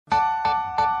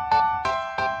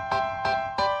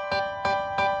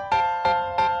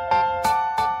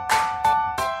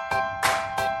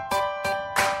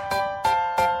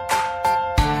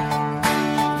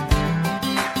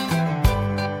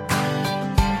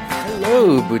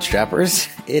Hello, Bootstrappers.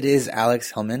 It is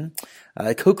Alex Hellman,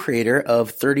 co-creator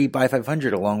of 30 by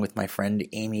 500 along with my friend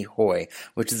Amy Hoy,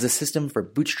 which is a system for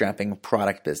bootstrapping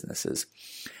product businesses.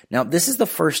 Now, this is the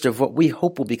first of what we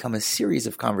hope will become a series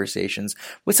of conversations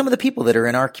with some of the people that are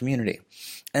in our community.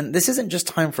 And this isn't just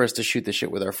time for us to shoot the shit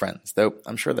with our friends, though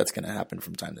I'm sure that's going to happen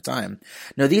from time to time.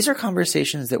 No, these are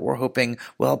conversations that we're hoping,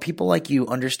 well, people like you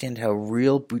understand how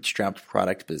real bootstrapped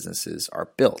product businesses are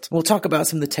built. We'll talk about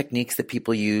some of the techniques that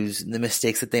people use, the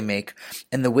mistakes that they make,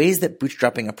 and the ways that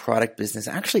bootstrapping a product business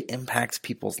actually impacts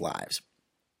people's lives.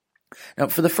 Now,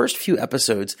 for the first few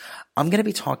episodes, I'm going to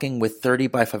be talking with 30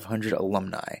 by 500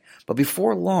 alumni, but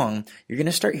before long, you're going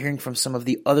to start hearing from some of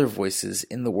the other voices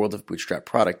in the world of bootstrap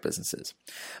product businesses.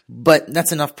 But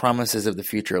that's enough promises of the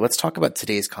future. Let's talk about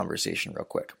today's conversation real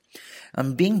quick.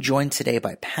 I'm being joined today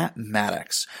by Pat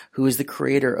Maddox, who is the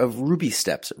creator of Ruby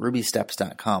Steps at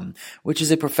rubysteps.com, which is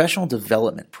a professional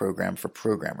development program for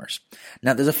programmers.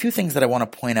 Now, there's a few things that I want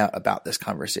to point out about this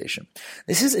conversation.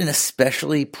 This is an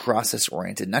especially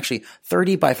process-oriented, and actually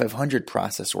 30 by 500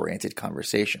 process-oriented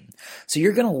conversation. So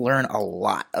you're going to learn a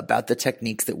lot about the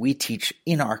techniques that we teach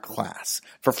in our class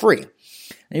for free.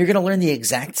 And you're going to learn the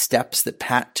exact steps that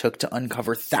Pat took to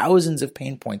uncover thousands of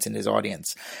pain points in his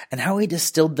audience and how he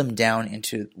distilled them down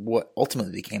into what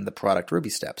ultimately became the product Ruby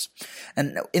Steps.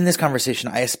 And in this conversation,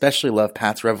 I especially love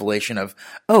Pat's revelation of,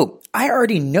 oh, I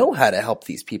already know how to help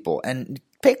these people. And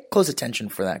pay close attention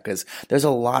for that because there's a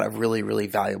lot of really, really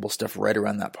valuable stuff right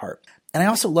around that part. And I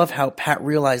also love how Pat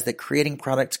realized that creating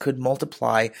products could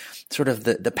multiply sort of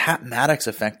the Pat Maddox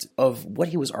effect of what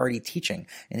he was already teaching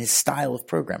in his style of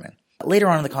programming. Later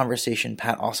on in the conversation,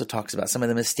 Pat also talks about some of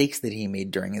the mistakes that he made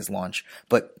during his launch,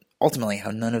 but ultimately how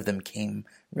none of them came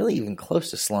really even close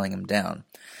to slowing him down.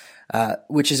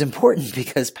 Which is important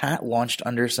because Pat launched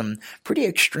under some pretty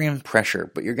extreme pressure,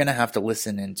 but you're going to have to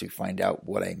listen in to find out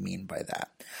what I mean by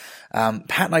that.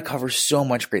 Pat and I cover so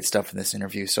much great stuff in this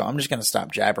interview, so I'm just going to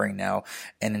stop jabbering now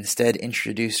and instead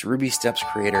introduce Ruby Steps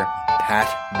creator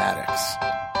Pat Maddox.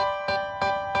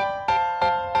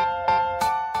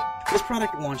 This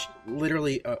product launched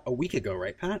literally a week ago,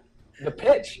 right, Pat? The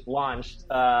pitch launched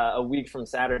a week from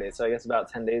Saturday, so I guess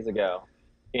about 10 days ago.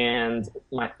 And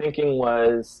my thinking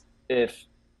was if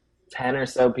 10 or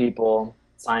so people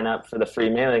sign up for the free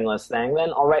mailing list thing, then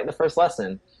I'll write the first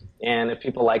lesson. And if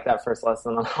people like that first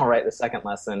lesson, then I'll write the second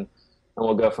lesson, and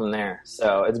we'll go from there.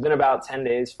 So it's been about 10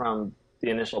 days from the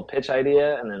initial pitch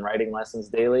idea and then writing lessons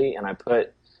daily, and I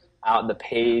put out the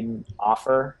paid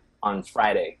offer on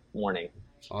Friday morning.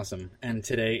 Awesome. And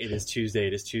today it is Tuesday.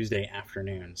 It is Tuesday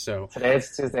afternoon. So today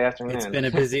it's Tuesday afternoon. It's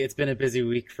been a busy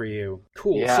week for you.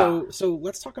 Cool. Yeah. So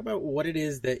let's talk about what it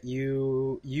is that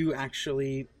you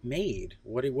actually made.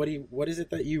 What is it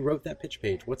that you wrote that pitch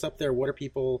page? What's up there? What are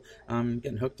people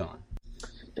getting hooked on?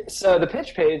 So the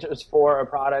pitch page was for a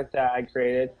product that I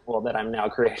created, that I'm now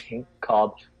creating,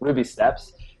 called Ruby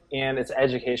Steps, and it's an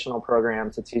educational program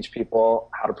to teach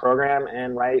people how to program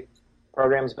and write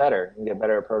programs better and get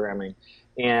better at programming.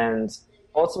 And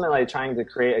ultimately trying to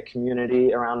create a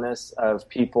community around this of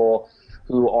people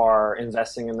who are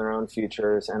investing in their own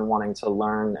futures and wanting to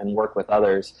learn and work with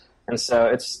others. And so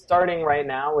it's starting right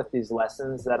now with these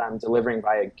lessons that I'm delivering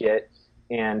via Git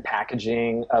and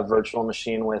packaging a virtual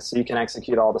machine with, so you can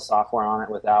execute all the software on it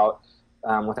without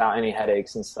any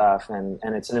headaches and stuff. And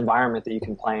it's an environment that you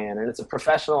can play in. And it's a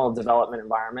professional development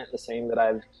environment, the same that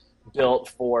I've built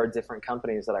for different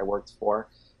companies that I worked for.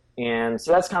 And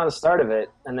so that's kind of the start of it.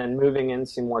 And then moving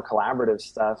into more collaborative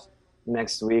stuff,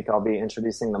 next week I'll be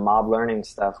introducing the mob learning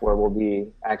stuff where we'll be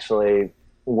actually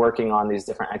working on these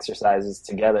different exercises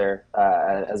together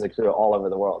as a crew all over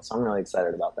the world. So I'm really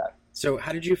excited about that. So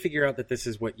how did you figure out that this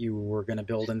is what you were going to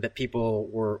build and that people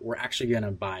were actually going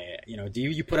to buy it? Do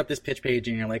you put up this pitch page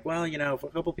and you're like, well, if a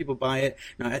couple people buy it,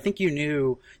 no, I think you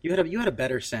knew you had a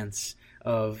better sense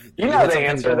of the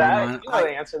answer that.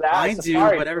 I do,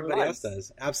 but everybody else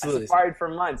does. Absolutely. I safared for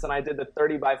months, and I did the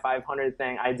 30 by 500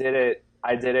 thing. I did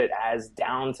it as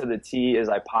down to the T as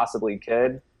I possibly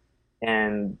could,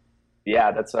 and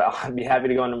yeah, that's what I'd be happy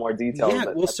to go into more detail.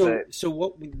 Yeah, well, so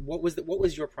what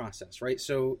was your process, right?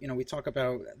 So we talk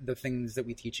about the things that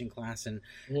we teach in class, and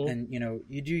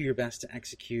you do your best to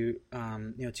execute,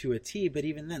 to a T. But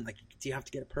even then, do you have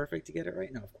to get it perfect to get it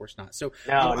right? No, of course not. So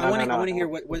I want to hear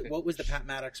what was the Pat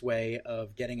Maddox way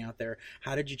of getting out there?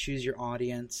 How did you choose your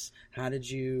audience? How did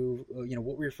you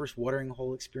what were your first watering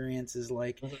hole experiences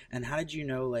like? Mm-hmm. And how did you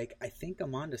know I think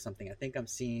I'm onto something? I think I'm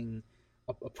seeing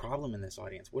a problem in this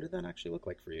audience. What did that actually look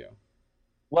like for you?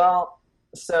 Well,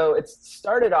 so it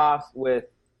started off with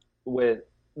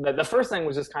the first thing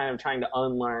was just kind of trying to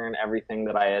unlearn everything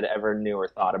that I had ever knew or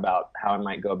thought about how I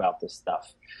might go about this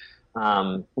stuff.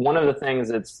 One of the things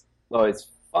that's always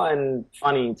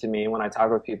funny to me when I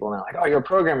talk with people and they're like, "Oh, you're a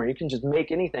programmer. You can just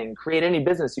make anything, create any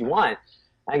business you want."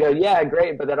 I go, "Yeah,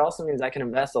 great, but that also means I can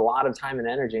invest a lot of time and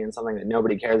energy in something that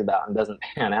nobody cares about and doesn't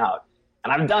pan out."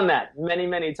 And I've done that many,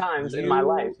 many times in my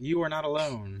life. You are not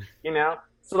alone. You know?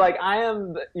 So like I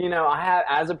am, I have,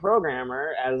 as a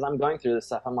programmer, as I'm going through this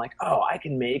stuff, I'm like, oh, I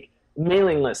can make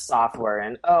mailing list software,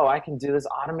 and oh, I can do this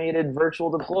automated virtual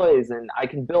deploys, and I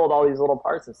can build all these little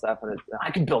parts and stuff, and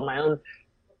I can build my own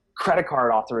credit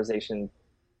card authorization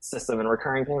system and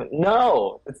recurring payment.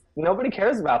 No, nobody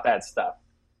cares about that stuff.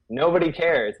 Nobody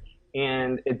cares.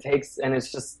 And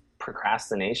it's just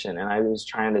procrastination. And I was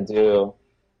trying to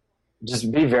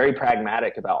just be very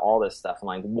pragmatic about all this stuff. And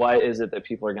like, what is it that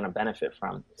people are going to benefit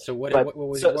from? So what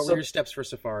were your steps for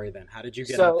Safari then? How did you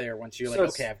get out there once you're like,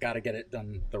 okay, I've got to get it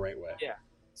done the right way? Yeah.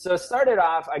 So it started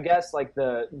off, I guess, like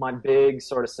my big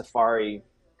sort of Safari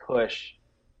push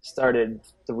started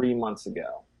 3 months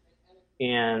ago.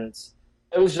 And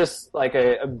it was just like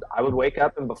I would wake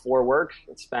up and before work,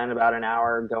 I'd spend about an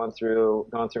hour going through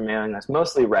mailing lists,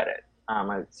 mostly Reddit.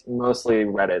 It's mostly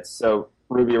Reddit. So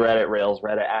Ruby Reddit, Rails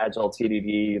Reddit, Agile,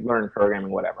 TDD, Learn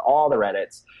Programming, whatever, all the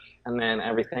Reddits, and then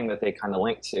everything that they kind of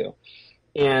link to.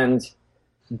 And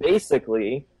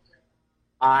basically,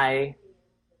 I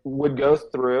would go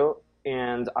through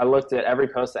and I looked at every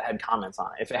post that had comments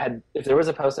on it. If there was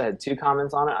a post that had 2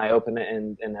 comments on it, I opened it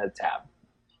in a tab.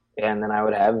 And then I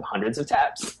would have hundreds of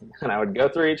tabs. And I would go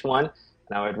through each one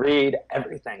and I would read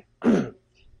everything.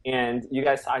 And you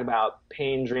guys talk about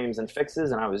pain, dreams, and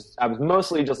fixes, and I was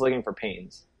mostly just looking for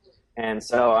pains. And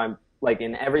so I'm like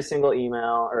in every single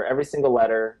email or every single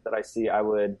letter that I see, I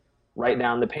would write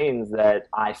down the pains that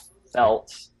I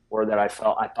felt or that I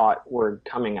thought were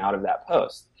coming out of that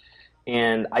post.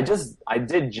 And I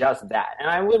did just that. And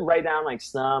I would write down like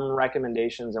some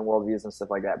recommendations and worldviews and stuff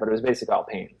like that, but it was basically all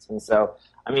pains. And so,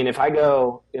 I mean, if I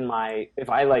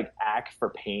like act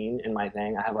for pain in my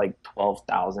thing, I have like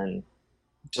 12,000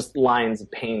 just lines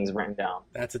of pains written down.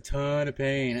 That's a ton of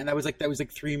pain. And that was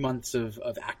like 3 months of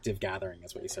active gathering,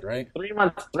 is what you said, right? 3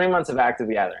 months of active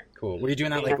gathering. Cool. Were you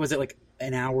doing that? Like, was it like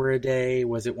an hour a day?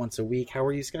 Was it once a week? How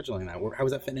were you scheduling that? How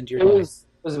was that fitting into your day? It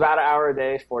was about an hour a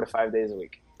day, 4 to 5 days a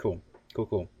week. Cool.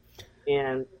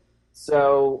 And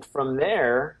so from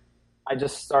there, I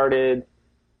just started,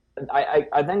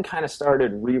 I then kind of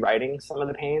started rewriting some of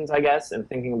the pains, I guess, and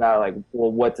thinking about like,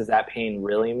 well, what does that pain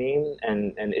really mean?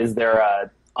 And is there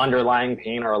a underlying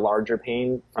pain or a larger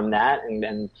pain from that?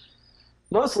 And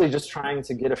mostly just trying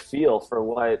to get a feel for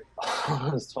what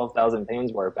those 12,000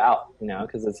 pains were about,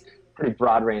 because it's a pretty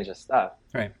broad range of stuff.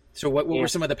 Right. So what were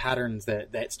some of the patterns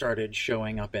that started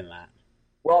showing up in that?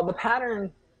 Well, the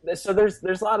pattern, so there's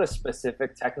a lot of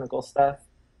specific technical stuff.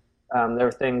 There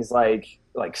are things like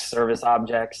service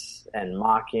objects and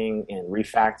mocking and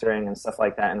refactoring and stuff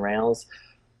like that in Rails.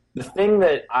 The thing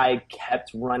that I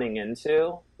kept running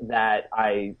into that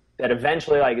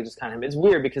eventually, like, it just kind of, it's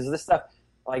weird because this stuff,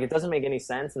 like, it doesn't make any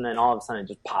sense, and then all of a sudden it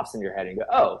just pops into your head and you go,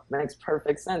 oh, makes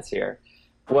perfect sense here,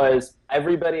 was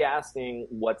everybody asking,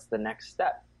 what's the next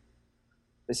step?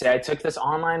 They say, I took this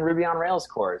online Ruby on Rails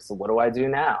course, so what do I do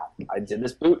now? I did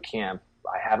this boot camp.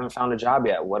 I haven't found a job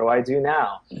yet. What do I do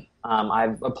now?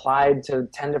 I've applied to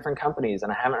 10 different companies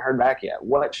and I haven't heard back yet.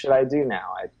 What should I do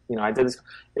now? I did this.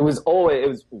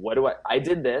 I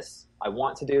did this. I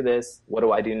want to do this. What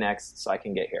do I do next so I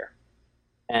can get here?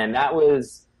 And that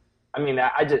was,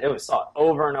 it was sought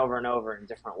over and over and over in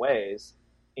different ways.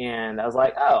 And I was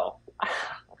like, oh,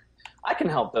 I can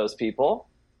help those people.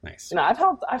 Nice. I've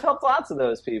helped lots of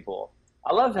those people.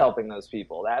 I love helping those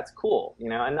people. That's cool.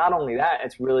 And not only that,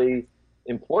 it's really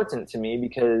important to me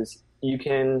because you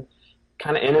can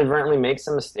kind of inadvertently make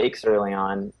some mistakes early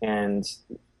on and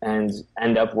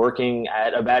end up working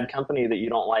at a bad company that you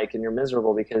don't like and you're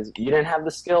miserable because you didn't have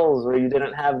the skills or you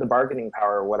didn't have the bargaining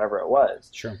power or whatever it was.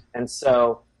 Sure. And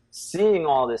so seeing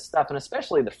all this stuff and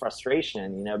especially the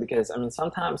frustration, because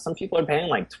sometimes some people are paying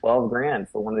like $12,000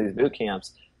 for one of these boot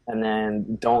camps and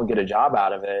then don't get a job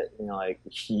out of it. And you're like,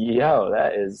 yo,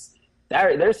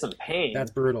 there's some pain. That's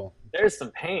brutal. There's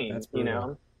some pain,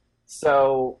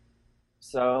 So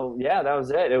yeah, that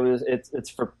was it. It's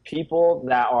for people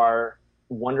that are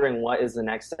wondering what is the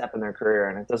next step in their career,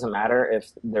 and it doesn't matter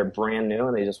if they're brand new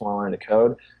and they just want to learn to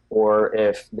code, or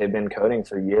if they've been coding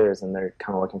for years and they're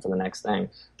kind of looking for the next thing.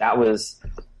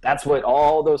 That's what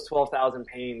all those 12,000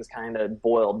 pains kind of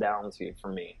boiled down to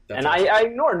for me. That's awesome. I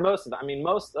ignored most of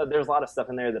it. There's a lot of stuff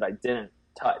in there that I didn't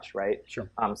touch, right?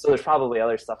 Sure. So there's probably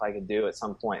other stuff I could do at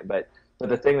some point, but But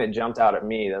the thing that jumped out at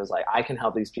me, that was like, I can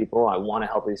help these people. I want to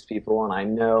help these people. And I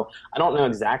don't know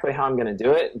exactly how I'm going to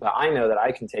do it, but I know that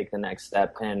I can take the next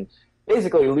step and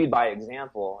basically lead by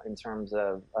example in terms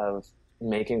of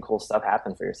making cool stuff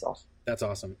happen for yourself. That's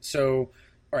awesome. So,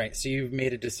 all right. So you've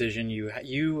made a decision.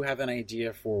 You have an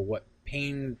idea for what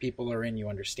pain people are in. You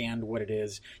understand what it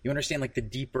is. You understand like the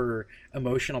deeper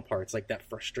emotional parts, like that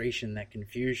frustration, that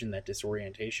confusion, that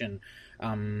disorientation.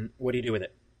 What do you do with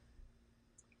it?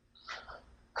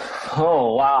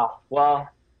 Oh, wow. Well,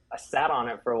 I sat on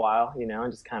it for a while,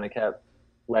 and just kind of kept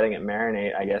letting it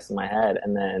marinate, I guess, in my head.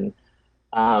 And then,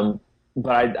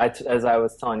 but as I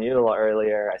was telling you a little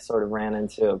earlier, I sort of ran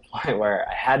into a point where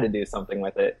I had to do something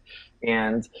with it.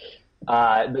 And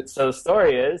so the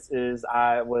story is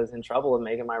I was in trouble with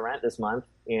making my rent this month,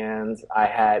 and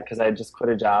because I had just quit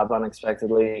a job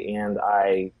unexpectedly, and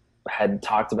I had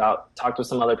talked with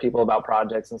some other people about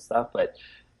projects and stuff, but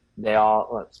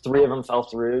three of them fell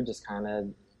through, just kind of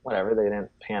whatever, they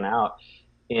didn't pan out.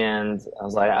 And I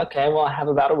was like, okay, well, I have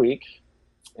about a week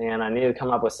and I need to come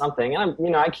up with something.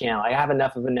 And I have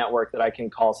enough of a network that I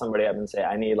can call somebody up and say,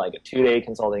 I need like a 2-day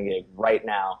consulting gig right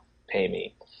now, pay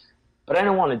me. But I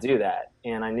didn't want to do that.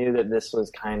 And I knew that this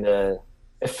was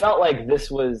it felt like this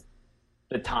was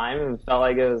the time, and felt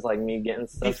like it was like me getting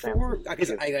stuff.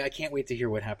 Because I can't wait to hear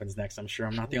what happens next. I'm sure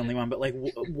I'm not the only one, but like,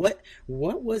 what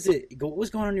was it? What was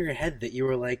going on in your head that you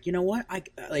were like, you know what? I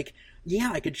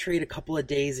could trade a couple of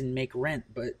days and make rent,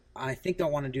 but I think I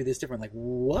want to do this different. Like,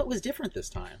 what was different this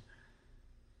time?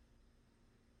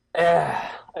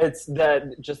 It's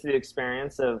just the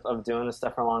experience of doing this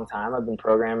stuff for a long time. I've been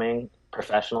programming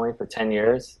professionally for 10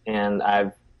 years, and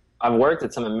I've worked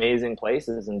at some amazing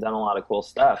places and done a lot of cool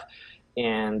stuff.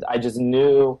 And I just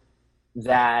knew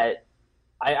that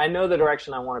I know the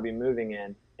direction I want to be moving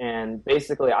in. And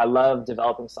basically, I love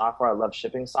developing software. I love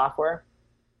shipping software.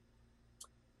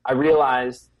 I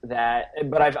realized that,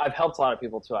 but I've helped a lot of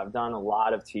people too. I've done a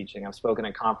lot of teaching. I've spoken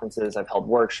at conferences. I've held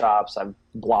workshops. I've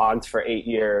blogged for 8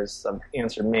 years. I've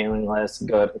answered mailing lists,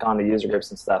 gone to user groups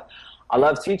and stuff. I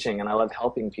love teaching, and I love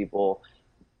helping people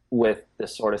with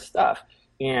this sort of stuff.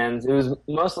 And it was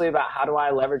mostly about how do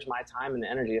I leverage my time and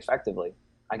energy effectively.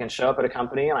 I can show up at a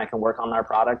company and I can work on their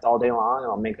product all day long,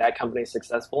 and I'll make that company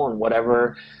successful and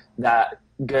whatever that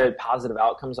good positive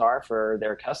outcomes are for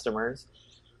their customers.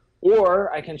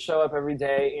 Or I can show up every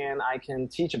day and I can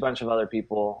teach a bunch of other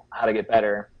people how to get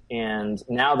better. And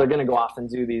now they're going to go off and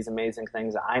do these amazing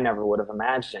things that I never would have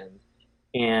imagined.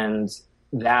 And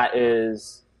that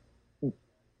is...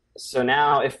 So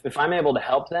now if I'm able to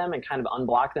help them and kind of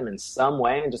unblock them in some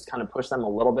way and just kind of push them a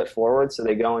little bit forward so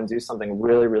they go and do something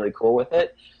really, really cool with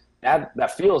it,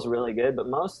 that feels really good. But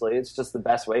mostly it's just the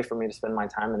best way for me to spend my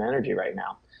time and energy right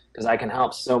now, because I can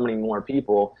help so many more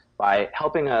people by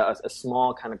helping a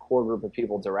small kind of core group of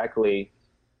people directly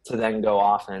to then go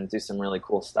off and do some really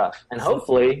cool stuff, and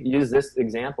hopefully use this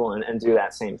example and do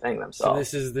that same thing themselves.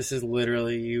 So this is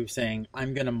literally you saying,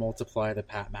 I'm going to multiply the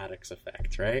Pat Maddox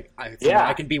effect, right?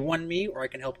 I can be one me, or I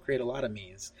can help create a lot of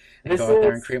me's and go out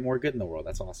there and create more good in the world.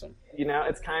 That's awesome.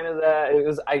 It's kind of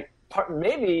I don't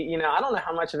know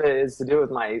how much of it is to do with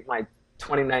my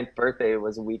 29th birthday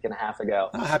was a week and a half ago.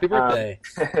 Oh, happy birthday.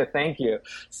 Thank you.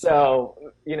 So,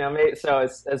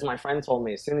 as my friend told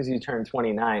me, as soon as you turn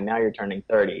 29, now you're turning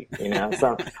 30,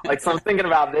 so I'm thinking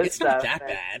about this stuff. It's not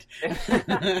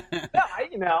that bad.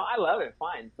 No, I love it.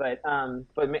 Fine. But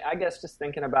I guess just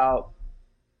thinking about,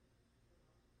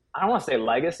 I don't want to say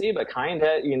legacy, but kind of,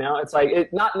 it's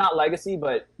like not legacy,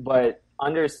 but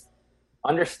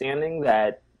understanding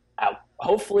that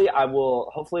hopefully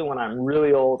when I'm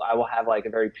really old, I will have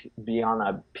be on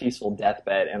a peaceful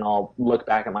deathbed, and I'll look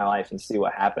back at my life and see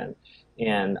what happened.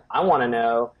 And I want to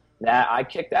know that I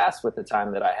kicked ass with the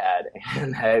time that I had,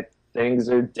 and that things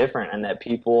are different, and that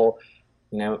people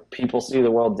see the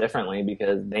world differently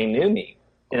because they knew me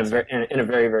in a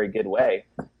very, very good way.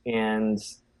 And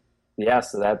yeah,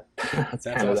 so that's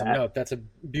awesome. That. No, that's a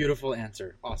beautiful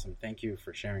answer. Awesome. Thank you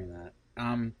for sharing that.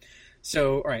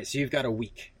 So, all right, so you've got a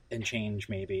week and change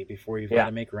maybe before you've got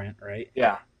to make rent, right?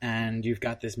 Yeah. And you've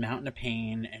got this mountain of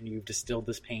pain, and you've distilled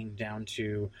this pain down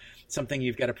to something.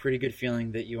 You've got a pretty good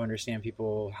feeling that you understand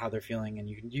people, how they're feeling, and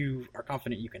you are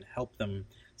confident you can help them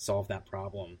solve that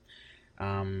problem.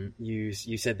 You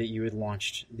said that you had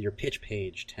launched your pitch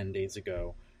page 10 days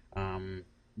ago.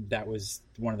 That was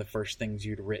one of the first things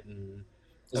you'd written.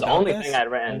 It was the only thing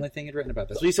I'd written. Only thing you'd written about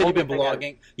this. So you said you've been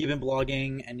blogging,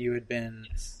 and you had been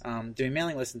doing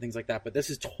mailing lists and things like that. But this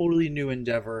is totally new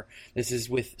endeavor. This is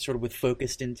with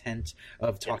focused intent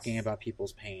of talking about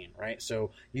people's pain, right?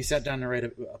 So you sat down to write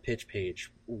a pitch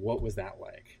page. What was that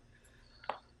like?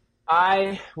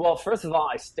 Well, first of all,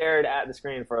 I stared at the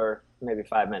screen for maybe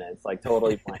 5 minutes, like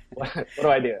totally blank. What do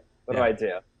I do? What do I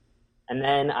do? And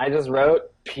then I just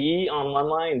wrote P on one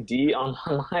line, D on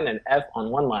one line, and F on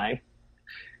one line.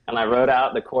 And I wrote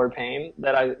out the core pain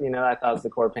that I thought was the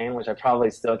core pain, which I probably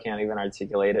still can't even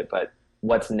articulate it, but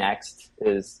what's next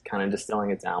is kind of distilling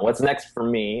it down. What's next for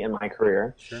me in my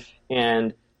career? Sure.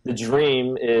 And the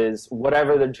dream is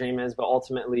whatever the dream is, but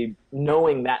ultimately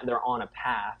knowing that they're on a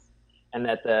path and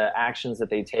that the actions that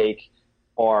they take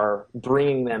are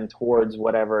bringing them towards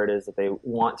whatever it is that they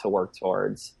want to work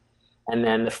towards. And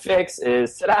then the fix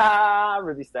is, ta-da,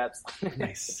 Ruby Steps.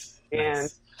 Nice. And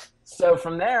nice. So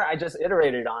from there, I just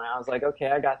iterated on it. I was like, okay,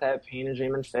 I got that pain and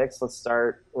dream and fix. Let's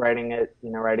start writing it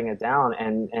down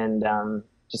and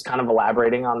just kind of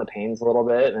elaborating on the pains a little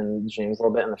bit and the dreams a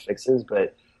little bit and the fixes,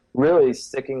 but really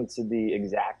sticking to the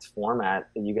exact format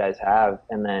that you guys have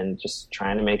and then just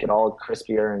trying to make it all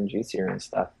crispier and juicier and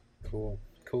stuff. Cool.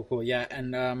 Yeah,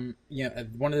 and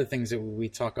one of the things that we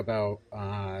talk about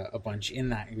a bunch in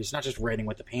that is not just writing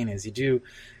what the pain is.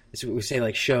 It's what we say,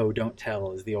 like, show, don't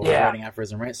tell is the old writing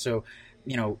aphorism, right? So,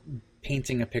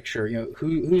 painting a picture.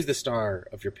 Who's the star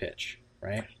of your pitch,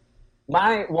 right?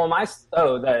 Star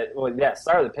of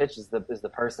the pitch is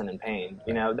the person in pain.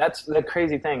 That's the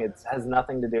crazy thing. It has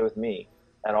nothing to do with me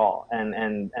at all,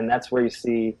 and that's where you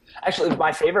see. Actually,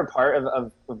 my favorite part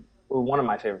of one of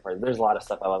my favorite parts. There's a lot of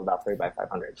stuff I love about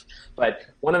 3x500, but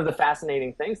one of the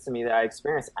fascinating things to me that I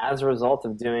experienced as a result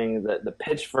of doing the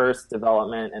pitch first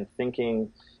development and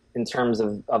thinking in terms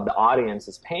of the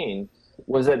audience's pain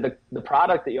was that the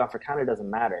product that you offer kind of doesn't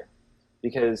matter,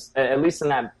 because at least in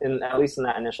that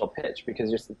initial pitch,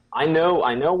 because I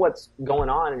know what's going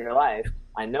on in your life,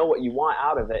 I know what you want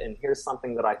out of it, and here's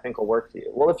something that I think will work for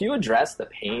you. Well, if you address the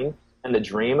pain and the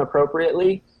dream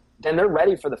appropriately, then they're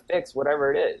ready for the fix,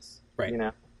 whatever it is. Right.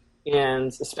 And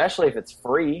especially if it's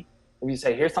free, if you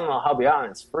say, here's something that'll help you out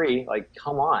and it's free, like,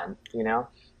 come on,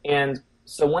 And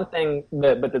so but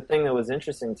the thing that was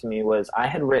interesting to me was I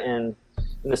had written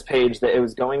in this page that it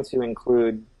was going to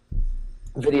include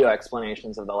video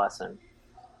explanations of the lesson.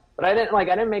 But I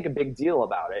didn't make a big deal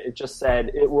about it. It just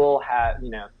said it will have,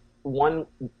 one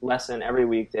lesson every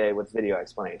weekday with video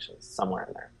explanations somewhere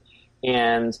in there.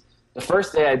 And the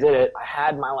first day I did it, I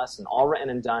had my lesson all written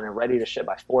and done and ready to ship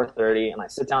by 4:30, and I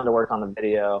sit down to work on the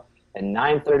video, and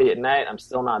 9:30 at night, I'm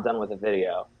still not done with the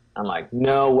video. I'm like,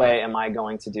 no way am I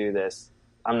going to do this.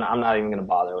 I'm not even going to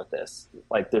bother with this.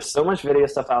 Like, there's so much video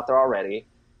stuff out there already.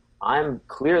 I'm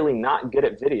clearly not good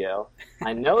at video.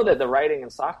 I know that the writing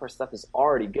and software stuff is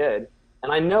already good,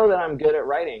 and I know that I'm good at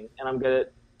writing, and I'm good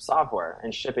at software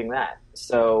and shipping that.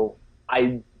 So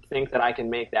I think that I can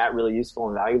make that really useful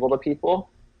and valuable to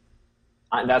people.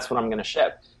 That's what I'm going to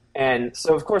ship. And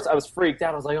so, of course, I was freaked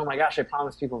out. I was like, oh my gosh, I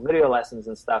promised people video lessons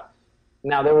and stuff.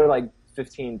 Now, there were like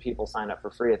 15 people signed up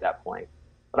for free at that point.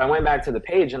 But I went back to the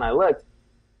page and I looked,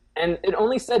 and it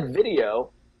only said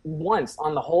video once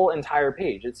on the whole entire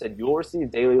page. It said, you'll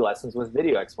receive daily lessons with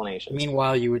video explanations.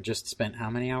 Meanwhile, you had just spent how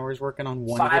many hours working on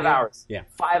one 5 video? hours. Yeah.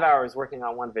 5 hours working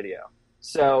on one video.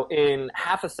 So in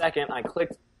half a second, I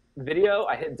clicked video,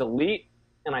 I hit delete,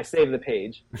 and I saved the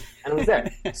page, and it was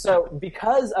there. So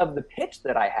because of the pitch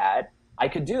that I had, I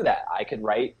could do that. I could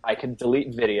write, I could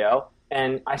delete video,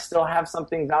 and I still have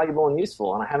something valuable and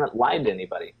useful, and I haven't lied to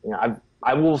anybody.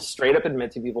 I will straight up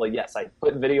admit to people, yes, I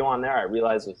put video on there. I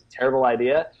realized it was a terrible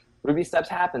idea. Ruby Steps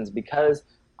happens because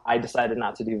I decided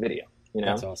not to do video.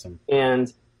 That's awesome.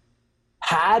 And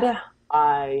had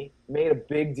I made a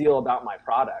big deal about my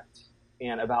product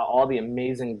and about all the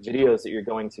amazing videos that you're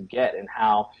going to get and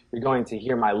how you're going to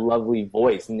hear my lovely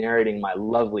voice narrating my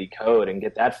lovely code and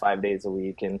get that 5 days a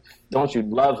week, and don't you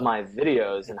love my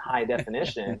videos in high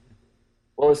definition?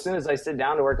 Well, as soon as I sit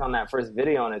down to work on that first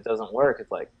video and it doesn't work,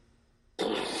 it's like,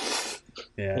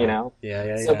 Yeah.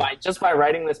 So by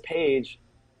writing this page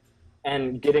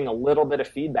and getting a little bit of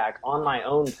feedback on my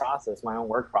own process, my own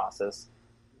work process,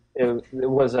 it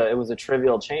was a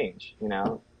trivial change, and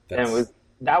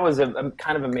that was a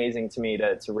kind of amazing to me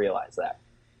to realize that.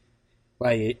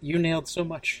 Wow, you nailed so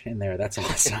much in there. That's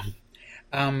awesome.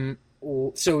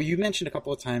 So you mentioned a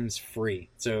couple of times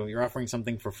free. So you're offering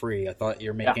something for free. I thought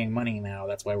you're making money now.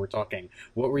 That's why we're talking.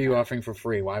 What were you offering for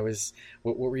free? What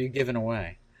were you giving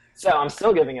away? So I'm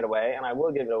still giving it away, and I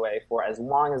will give it away for as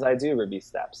long as I do Ruby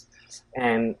Steps.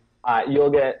 And you'll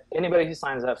get, anybody who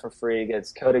signs up for free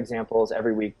gets code examples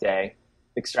every weekday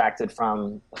extracted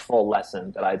from a full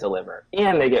lesson that I deliver.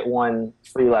 And they get one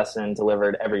free lesson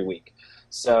delivered every week.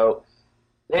 So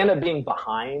they end up being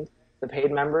behind the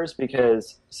paid members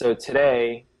because, so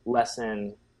today,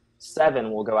 lesson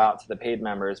 7 will go out to the paid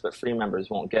members, but free members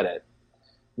won't get it.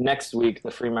 next week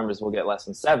the free members will get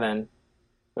lesson 7,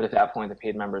 but at that point the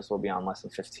paid members will be on lesson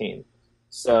 15.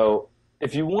 So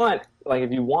if you want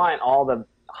all the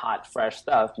hot, fresh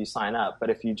stuff, you sign up. But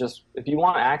if you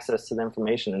want access to the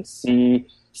information and see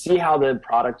how the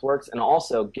product works, and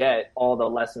also get all the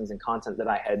lessons and content that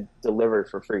I had delivered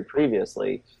for free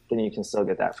previously, then you can still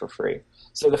get that for free.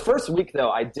 So the first week, though,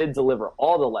 I did deliver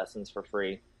all the lessons for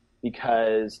free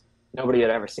because nobody had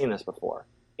ever seen this before.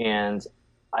 And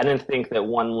I didn't think that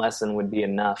one lesson would be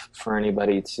enough for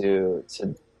anybody to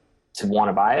want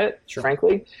to buy it, sure,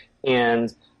 frankly.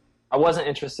 And I wasn't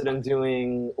interested in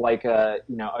doing like a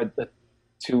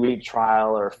 2-week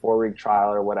trial or a 4-week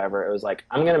trial or whatever. It was like,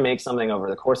 I'm going to make something over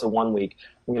the course of 1 week.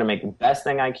 I'm going to make the best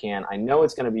thing I can. I know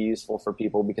it's going to be useful for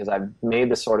people because I've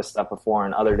made this sort of stuff before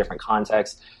in other different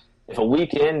contexts. If a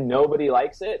week in nobody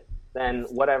likes it, then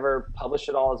whatever, publish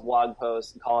it all as blog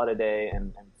posts, call it a day,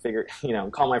 and figure,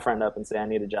 call my friend up and say I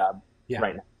need a job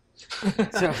right now.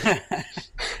 So,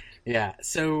 yeah.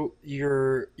 So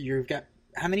you've got,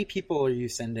 how many people are you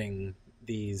sending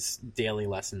these daily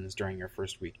lessons during your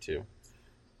first week to?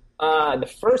 The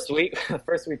first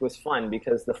week was fun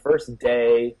because the first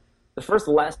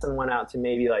lesson went out to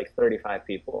maybe like 35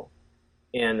 people,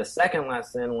 and the second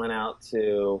lesson went out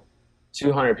to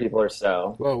 200 people or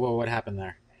so. Whoa! What happened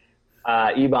there?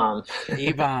 E-bomb.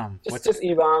 E-bomb. Just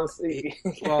E-bombs.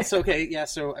 Well, so okay, yeah.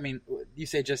 So I mean, you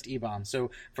say just E-bomb.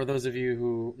 So for those of you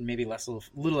who maybe a little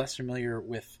less familiar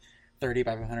with 30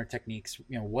 by 500 techniques,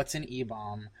 what's an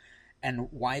E-bomb, and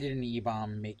why did an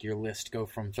E-bomb make your list go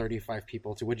from 35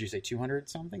 people to, what did you say, 200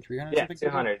 something, 300 something?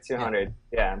 200.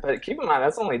 Yeah. But keep in mind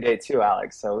that's only day 2,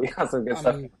 Alex. So we got some good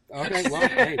stuff. Okay, well,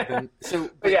 hey, then,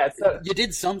 so you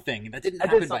did something that didn't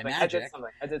happen by magic.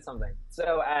 I did something.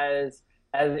 So as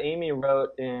Amy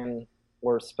wrote in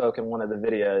or spoke in one of the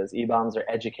videos, E-bombs are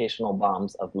educational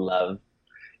bombs of love.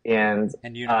 And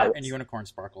unicorn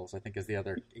sparkles, I think, is the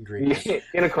other ingredient.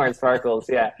 Unicorn sparkles,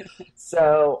 yeah.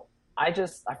 So I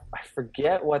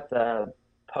forget what the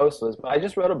post was, but I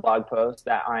just wrote a blog post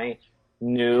that I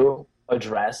knew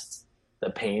addressed the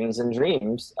pains and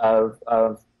dreams of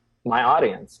my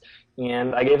audience,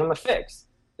 and I gave them a fix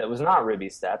that was not Ruby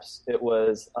Steps. It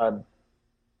was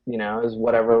it was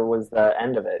whatever was the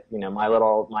end of it.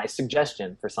 My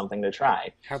suggestion for something to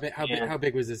try. How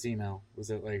big was this email?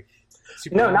 Was it like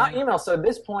super No, long? not email. So at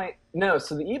this point, no.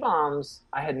 So the E-bombs,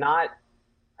 I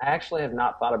actually have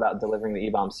not thought about delivering the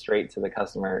E-bombs straight to the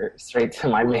customer, straight to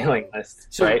my mailing list.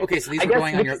 So right? Okay, so these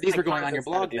were going on your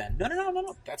blog then.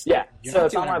 No. That's so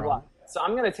it's on my blog. So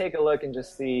I'm going to take a look and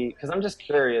just see, because I'm just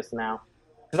curious now,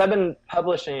 because I've been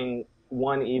publishing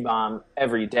one E-bomb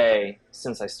every day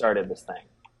since I started this thing.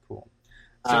 Cool.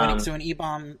 So an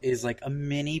E-bomb is like a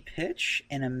mini pitch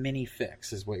and a mini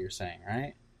fix, is what you're saying,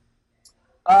 right?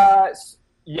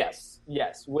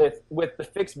 Yes. With the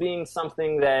fix being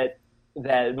something that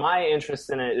my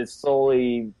interest in it is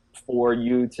solely for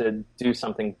you to do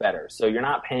something better. So you're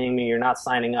not paying me, you're not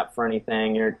signing up for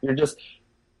anything. You're just,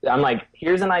 I'm like,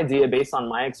 here's an idea based on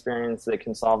my experience that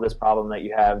can solve this problem that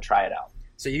you have. Try it out.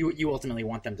 So you ultimately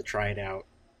want them to try it out.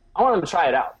 I want them to try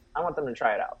it out.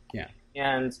 Yeah.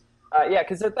 And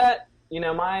because at that,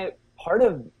 my part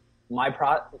of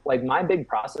my big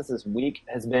process this week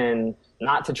has been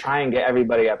not to try and get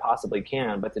everybody I possibly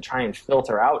can, but to try and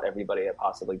filter out everybody I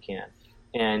possibly can,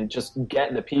 and just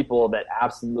get the people that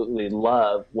absolutely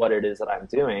love what it is that I'm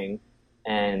doing,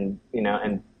 and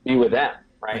and be with them,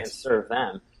 right, and serve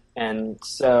them. And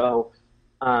so,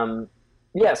 so I'm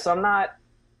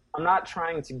not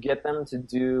trying to get them to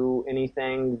do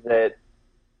anything that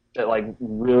like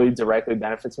really directly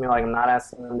benefits me. Like, I'm not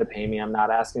asking them to pay me. I'm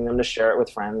not asking them to share it with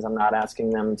friends. I'm not asking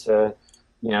them to,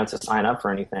 to sign up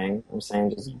for anything. I'm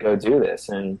saying just go do this,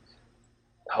 and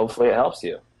hopefully it helps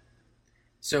you.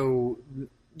 So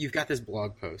you've got this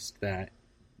blog post that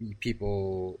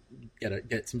people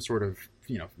get some sort of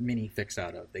mini fix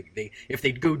out of. They if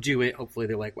they go do it, hopefully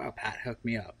they're like, wow, Pat hooked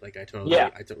me up. Like I totally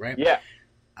right? Yeah.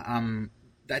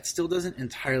 That still doesn't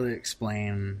entirely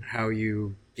explain how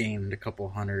you gained a couple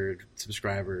hundred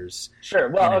subscribers. Sure.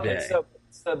 Well, okay.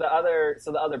 So the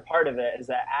other part of it is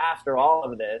that after all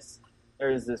of this,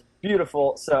 there's this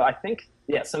beautiful. So I think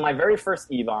So my very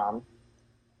first E-bomb,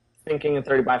 thinking in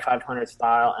 30 by 500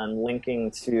 style and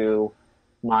linking to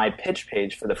my pitch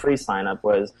page for the free sign up,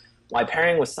 was why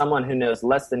pairing with someone who knows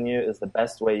less than you is the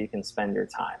best way you can spend your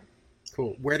time.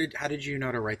 Cool. How did you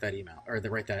know to write that email or to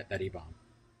write that E-bomb?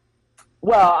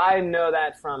 Well, I know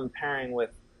that from pairing with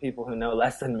people who know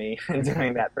less than me and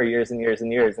doing that for years and years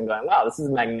and years and going, wow, this is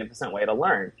a magnificent way to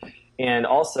learn. And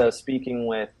also speaking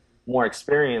with more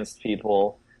experienced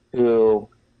people who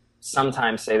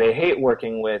sometimes say they hate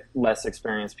working with less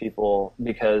experienced people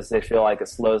because they feel like it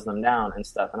slows them down and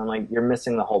stuff. And I'm like, you're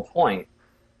missing the whole point.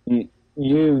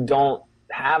 You don't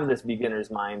have this beginner's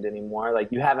mind anymore.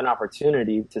 Like, you have an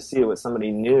opportunity to see what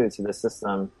somebody new to the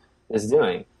system is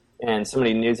doing, and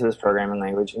somebody new to this programming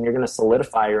language, and you're going to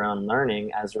solidify your own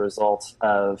learning as a result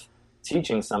of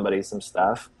teaching somebody some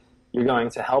stuff. You're going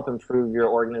to help improve your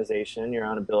organization, your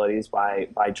own abilities by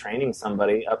training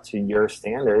somebody up to your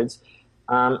standards.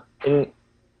 And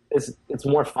it's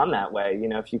more fun that way. You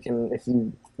know, if you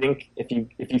think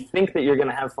that you're going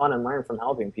to have fun and learn from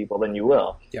helping people, then you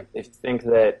will. Yep. If you think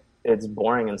that it's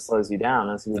boring and slows you down,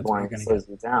 that's going to be boring and slows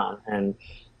you down.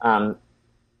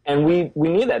 And we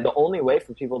need that. The only way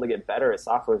for people to get better at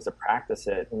software is to practice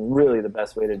it. And really the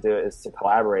best way to do it is to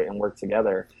collaborate and work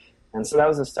together. And so that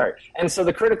was the start. And so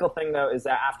the critical thing, though, is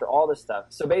that after all this stuff,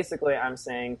 so basically I'm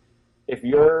saying, if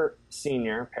you're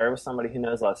senior, pair with somebody who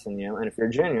knows less than you. And if you're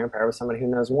junior, pair with somebody who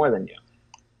knows more than you.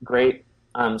 Great.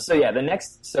 So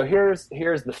here's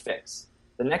the fix.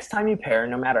 The next time you pair,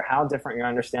 no matter how different your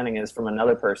understanding is from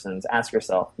another person's, ask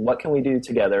yourself, what can we do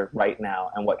together right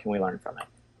now, and what can we learn from it?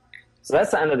 So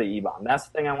that's the end of the E-bomb. That's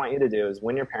the thing I want you to do, is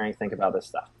when you're pairing, think about this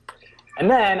stuff. And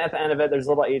then at the end of it, there's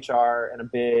a little HR and a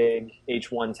big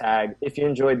H1 tag. If you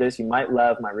enjoyed this, you might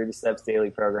love my Ruby Steps daily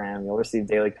program. You'll receive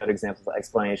daily code examples,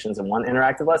 explanations, and one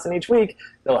interactive lesson each week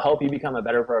that will help you become a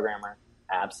better programmer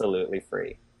absolutely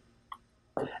free.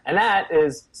 And that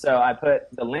is, so I put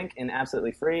the link in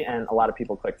absolutely free, and a lot of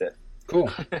people clicked it.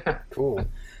 Cool. Cool.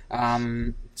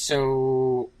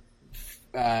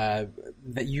 That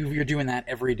you're doing that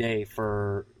every day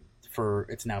for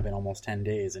it's now been almost 10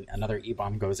 days, and another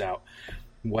E-bomb goes out.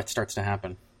 What starts to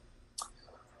happen?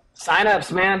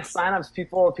 Sign-ups, man. Sign-ups.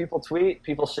 People tweet,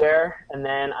 people share, and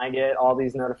then I get all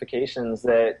these notifications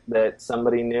that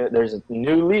somebody new, there's a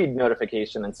new lead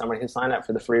notification and somebody who signed up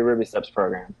for the free Ruby Steps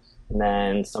program. And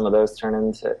then some of those turn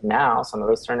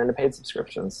into paid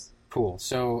subscriptions. Cool.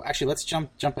 So actually, let's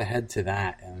jump ahead to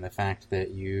that, and the fact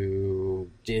that you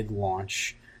did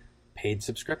launch paid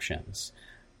subscriptions.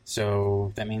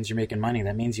 So that means you're making money.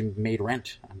 That means you made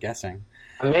rent, I'm guessing.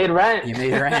 I made rent. You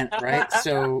made rent, right?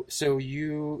 So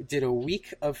you did a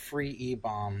week of free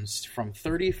E-bombs from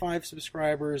 35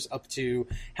 subscribers up to,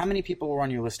 how many people were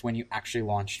on your list when you actually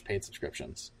launched paid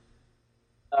subscriptions?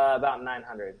 About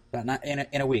 900.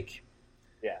 In a week.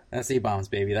 Yeah. That's E-bombs,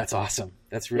 baby. That's awesome.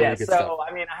 That's really good stuff. So,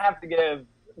 I mean, I have to give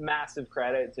massive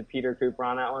credit to Peter Cooper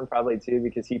on that one, probably too,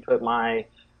 because he put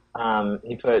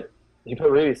he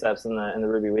put Ruby Steps in the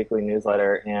Ruby Weekly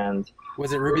newsletter. And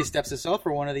was it Ruby Steps itself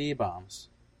or one of the E-bombs?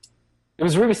 It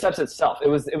was Ruby Steps itself. It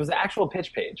was the actual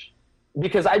pitch page,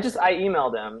 because I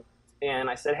emailed him and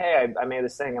I said, hey, I made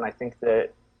this thing, and I think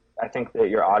that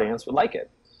your audience would like it.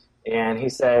 And he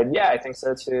said, yeah, I think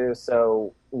so too.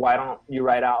 So why don't you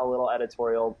write out a little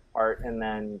editorial part, and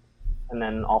then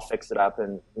I'll fix it up,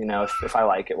 and if I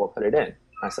like it, we'll put it in.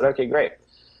 I said, okay, great.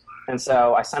 And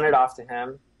so I sent it off to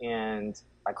him, and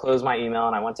I closed my email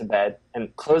and I went to bed.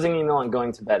 And closing email and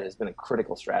going to bed has been a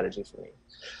critical strategy for me.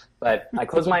 But I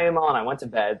closed my email and I went to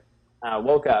bed. And I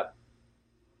woke up,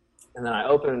 and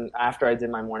then after I did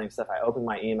my morning stuff, I opened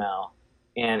my email,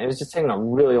 and it was just taking a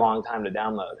really long time to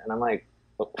download. And I'm like,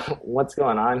 what's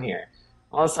going on here?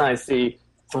 All of a sudden I see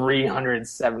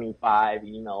 375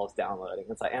 emails downloading.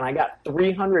 It's like, and I got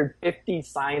 350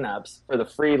 signups for the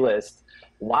free list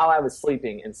while I was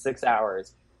sleeping in 6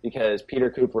 hours, because Peter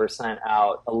Cooper sent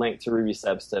out a link to Ruby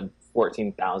Steps to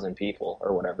 14,000 people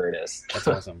or whatever it is. That's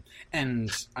awesome.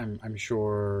 And I'm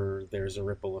sure there's a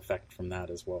ripple effect from that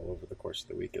as well over the course of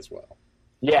the week as well.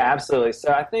 Yeah, absolutely.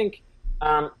 So I think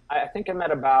I'm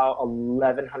at about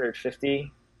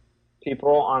 1,150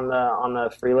 people on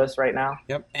the free list right now.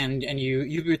 Yep. And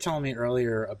you were telling me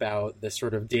earlier about this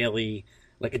sort of daily,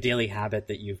 like a daily habit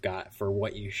that you've got for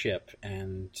what you ship,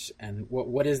 and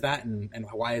what is that, and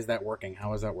why is that working?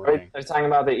 How is that working? Are you talking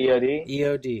about the EOD?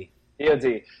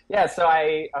 EOD. Yeah, so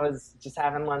I was just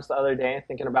having lunch the other day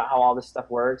thinking about how all this stuff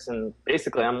works, and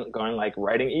basically I'm going like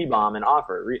writing E-bomb and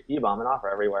offer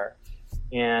everywhere.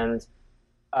 And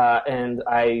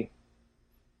I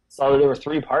saw that there were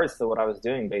three parts to what I was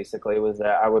doing. Basically, was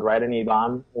that I would write an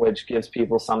E-bomb, which gives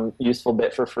people some useful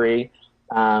bit for free,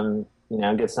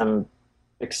 get some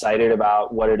excited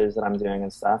about what it is that I'm doing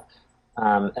and stuff,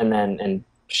 and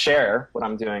share what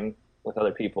I'm doing with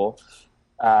other people.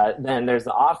 Then there's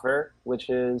the offer, which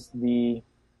is the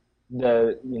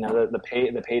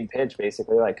paid pitch,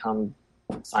 basically, like, come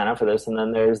sign up for this. And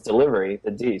then there's delivery,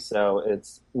 the D. So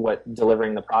it's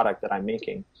delivering the product that I'm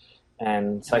making.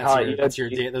 And those are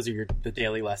the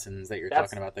daily lessons that you're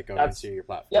talking about that go into your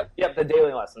platform. Yep, the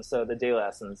daily lessons. So the daily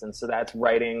lessons, and so that's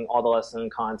writing all the lesson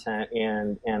content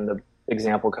and the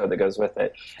example code that goes with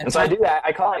it. And so I do that.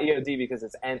 I call it EOD because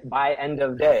it's by end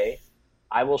of day,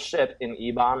 I will ship an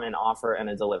e-bomb, an offer, and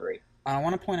a delivery. I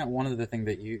want to point out one of the things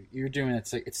that you're doing.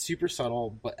 It's super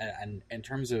subtle, but and in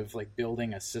terms of like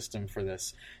building a system for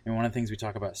this, and one of the things we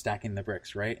talk about stacking the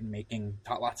bricks, right, and making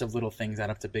lots of little things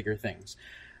add up to bigger things.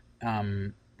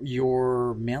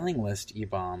 Your mailing list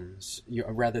e-bombs,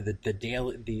 rather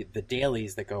the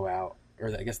dailies that go out,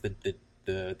 or I guess the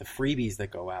freebies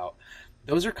that go out,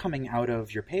 those are coming out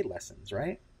of your paid lessons,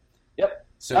 right? Yep.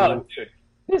 So, dude,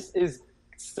 this is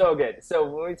so good. So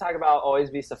when we talk about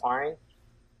always be Safaring,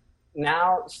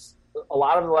 now a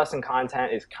lot of the lesson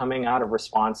content is coming out of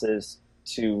responses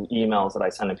to emails that I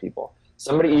send to people.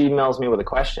 Somebody emails me with a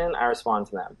question, I respond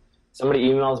to them. Somebody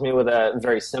emails me with a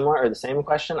very similar or the same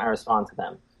question, I respond to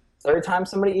them. Third time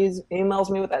somebody emails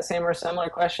me with that same or similar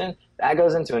question, that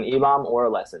goes into an e-bomb or a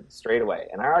lesson straight away.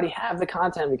 And I already have the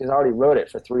content because I already wrote it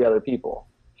for 3 other people.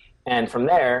 And from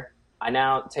there, I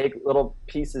now take little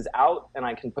pieces out and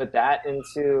I can put that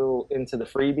into the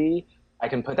freebie. I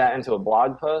can put that into a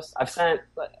blog post. I've sent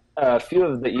a few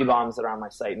of the e-bombs that are on my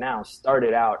site now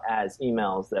started out as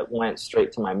emails that went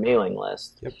straight to my mailing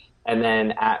list. Yep. And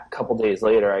then a couple days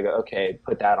later, I go, okay,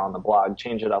 put that on the blog,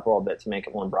 change it up a little bit to make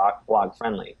it more blog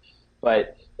friendly.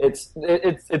 But it's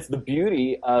the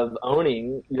beauty of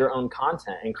owning your own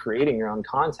content and creating your own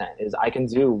content is I can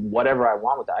do whatever I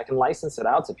want with it. I can license it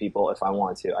out to people if I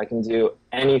want to. I can do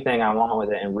anything I want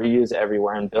with it and reuse it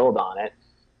everywhere and build on it.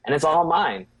 And it's all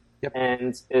mine. Yep.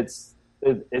 And it's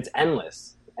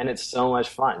endless. And it's so much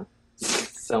fun.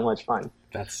 So much fun.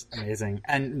 That's amazing.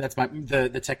 And that's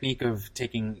the technique of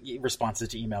taking responses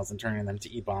to emails and turning them to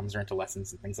e-bombs or into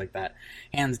lessons and things like that.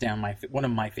 Hands down, one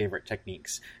of my favorite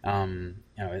techniques.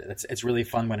 It's really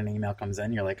fun when an email comes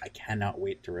in. You're like, I cannot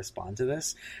wait to respond to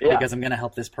this because I'm going to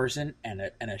help this person and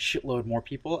a shitload more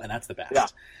people, and that's the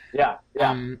best. Yeah.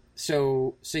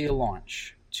 So you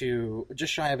launch to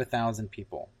just shy of 1,000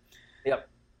 people. Yep.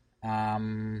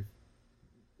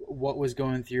 What was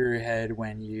going through your head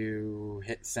when you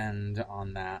hit send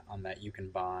on that you can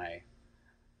buy?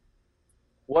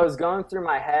 What was going through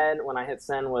my head when I hit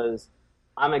send was,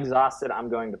 I'm exhausted, I'm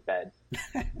going to bed.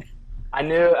 I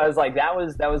knew, I was like, that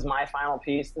was my final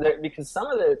piece because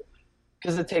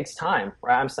it takes time,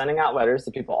 right? I'm sending out letters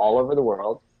to people all over the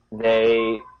world.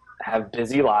 They have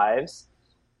busy lives.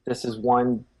 This is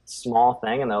one small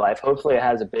thing in their life. Hopefully it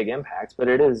has a big impact, but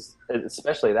it is,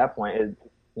 especially at that point, it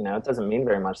doesn't mean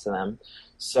very much to them.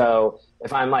 So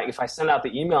if I send out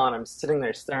the email and I'm sitting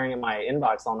there staring at my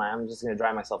inbox all night, I'm just going to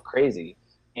drive myself crazy.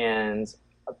 And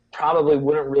I probably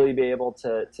wouldn't really be able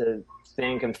to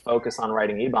think and focus on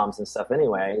writing e-bombs and stuff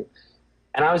anyway.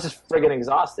 And I was just friggin'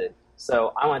 exhausted.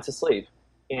 So I went to sleep.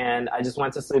 And I just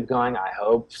went to sleep going, I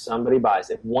hope somebody buys.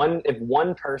 If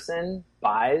one person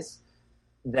buys,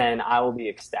 then I will be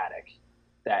ecstatic.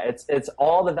 That it's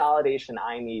all the validation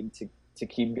I need to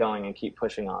keep going and keep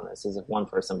pushing on this is if one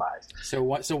person buys. So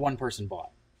one person bought.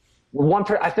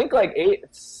 I think like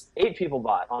eight people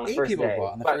bought on the first day. 8 people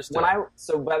bought on the first day.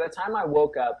 So by the time I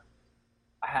woke up,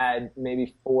 I had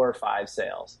maybe 4 or 5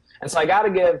 sales. And so I got to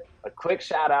give a quick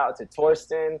shout out to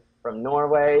Torsten from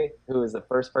Norway, who was the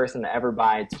first person to ever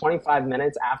buy 25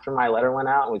 minutes after my letter went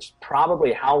out, which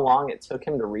probably how long it took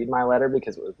him to read my letter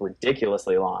because it was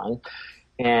ridiculously long.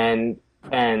 And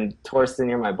Torsten,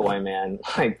 you're my boy, man.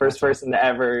 Like, first person to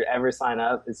ever sign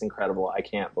up. It's incredible. I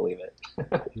can't believe it.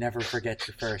 Never forget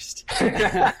your first.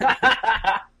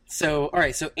 So, all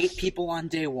right. So 8 people on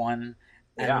day 1,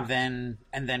 and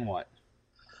then what?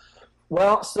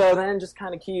 Well, so then just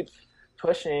kind of keep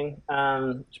pushing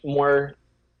more,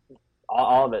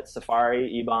 all of it.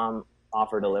 Safari, e-bomb,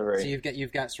 offer, delivery. So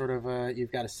you've got sort of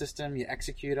a system. You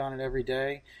execute on it every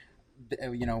day.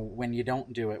 When you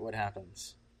don't do it, what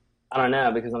happens? I don't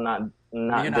know because I'm not.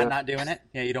 You're not doing it?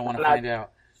 Yeah, you don't want to find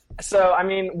out. So I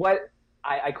mean,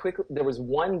 I quickly, there was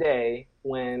one day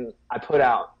when I put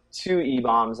out 2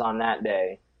 e-bombs on that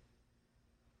day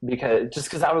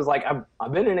because I was like,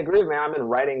 I've been in a groove, man. I've been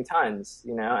writing tons,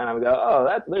 and I would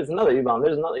go, there's another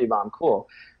e-bomb, cool.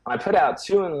 And I put out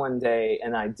 2 in one day,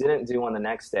 and I didn't do one the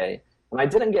next day, and I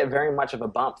didn't get very much of a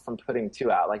bump from putting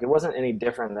 2 out. Like, it wasn't any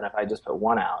different than if I just put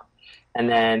 1 out. And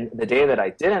then the day that I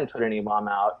didn't put an e-bomb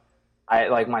out,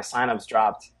 my signups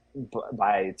dropped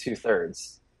by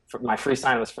 2/3. My free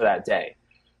sign was for that day.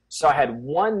 So I had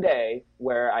one day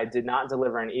where I did not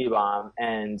deliver an e-bomb,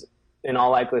 and in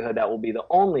all likelihood, that will be the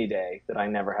only day that I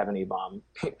never have an e-bomb.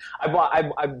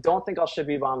 I don't think I'll ship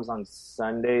e-bombs on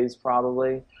Sundays,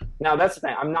 probably. Now, that's the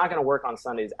thing. I'm not going to work on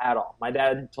Sundays at all. My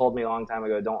dad told me a long time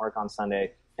ago, don't work on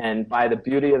Sunday. And by the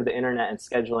beauty of the internet and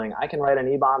scheduling, I can write an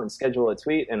e-bomb and schedule a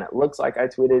tweet, and it looks like I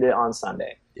tweeted it on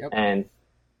Sunday. Yep. And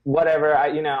whatever,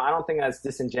 I don't think that's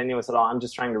disingenuous at all. I'm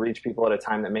just trying to reach people at a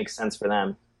time that makes sense for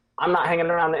them. I'm not hanging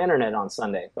around the internet on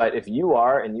Sunday, but if you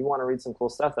are and you want to read some cool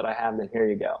stuff that I have, then here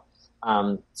you go.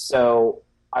 So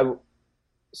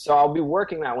I'll be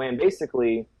working that way and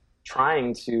basically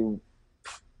trying to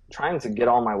get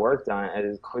all my work done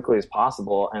as quickly as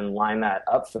possible and line that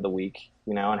up for the week,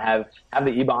 and have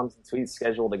the e-bombs and tweets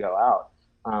scheduled to go out.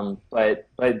 But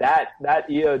that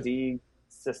EOD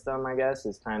system, I guess,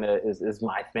 is kind of is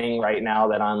my thing right now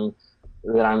that I'm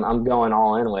going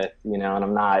all in with, and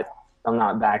I'm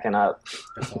not backing up.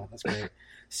 That's great.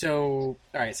 So,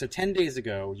 all right. So 10 days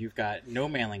ago, you've got no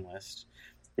mailing list.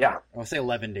 Yeah. I'll say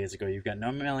 11 days ago, you've got no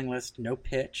mailing list, no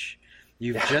pitch.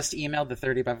 You've just emailed the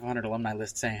 30 by 500 alumni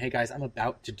list saying, hey guys, I'm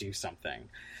about to do something.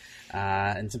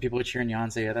 And some people are cheering you on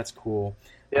and say, yeah, that's cool.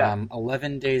 Yeah.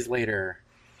 11 days later,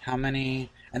 how many,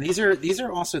 and these aren't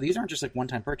just like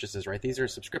one-time purchases, right? These are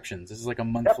subscriptions. This is like a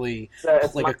monthly,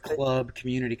 it's like a club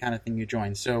community kind of thing you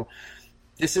join. So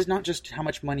this is not just how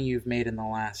much money you've made in the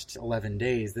last 11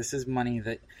 days. This is money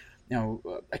that,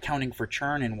 accounting for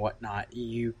churn and whatnot,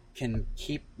 you can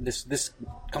keep this. This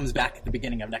comes back at the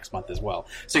beginning of next month as well.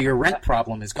 So your rent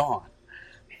problem is gone.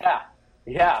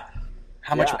 Yeah.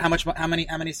 How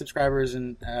many subscribers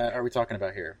are we talking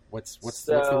about here? What's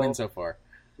the win so far?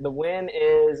 The win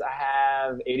is I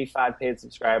have 85 paid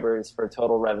subscribers for a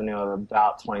total revenue of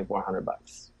about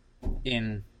 $2,400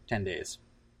 in 10 days.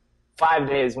 5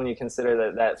 days when you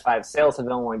consider that 5 sales have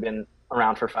only been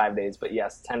around for 5 days, but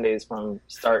yes, 10 days from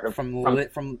start from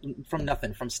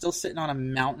nothing, from still sitting on a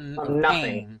mountain of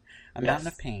pain, mountain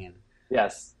of pain.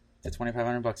 Yes, to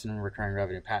 $2,500 in recurring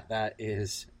revenue, Pat. That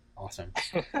is awesome.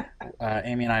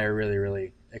 Amy and I are really,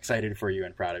 really excited for you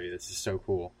and proud of you. This is so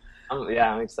cool.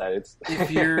 I'm excited.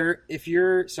 if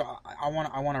you're so I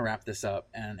want to wrap this up,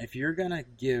 and if you're gonna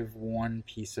give one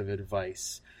piece of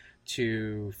advice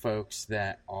to folks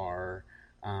that are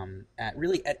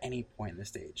at any point in the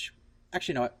stage.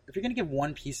 Actually, no, if you're going to give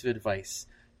one piece of advice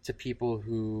to people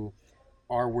who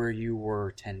are where you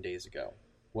were 10 days ago,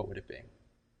 what would it be?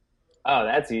 Oh,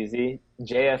 that's easy.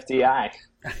 JFDI.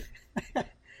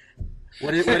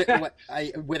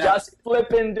 Just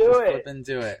flip and do it. Flip and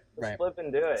do it. Right. Flip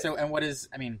and do it. So, and what does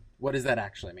that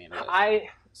actually mean?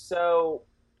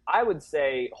 I would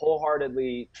say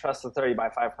wholeheartedly trust the 30 by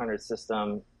 500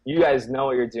 system. You guys know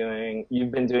what you're doing. You've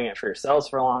been doing it for yourselves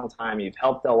for a long time. You've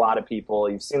helped a lot of people.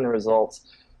 You've seen the results.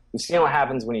 You've seen what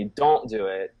happens when you don't do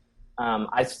it.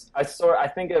 I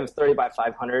think of 30 by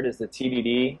 500 as the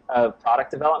TDD of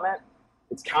product development.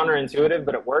 It's counterintuitive,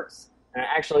 but it works. And it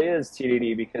actually is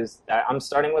TDD because I'm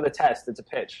starting with a test. It's a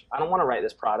pitch. I don't want to write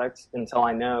this product until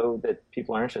I know that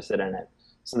people are interested in it.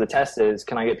 So the test is,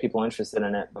 can I get people interested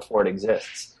in it before it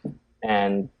exists?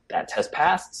 And that test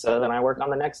passed, so then I work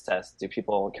on the next test. Do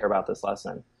people care about this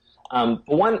lesson? But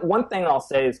one thing I'll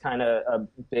say is kind of a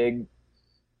big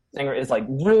thing is like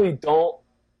really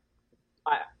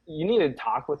you need to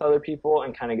talk with other people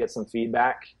and kind of get some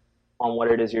feedback on what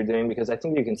it is you're doing, because I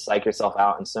think you can psych yourself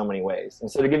out in so many ways.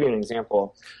 And so to give you an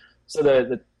example, so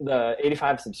the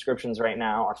 85 subscriptions right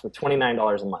now are for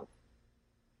 $29 a month.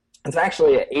 It's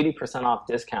actually an 80% off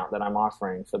discount that I'm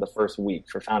offering for the first week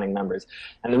for founding members.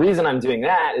 And the reason I'm doing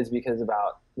that is because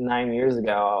about 9 years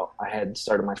ago, I had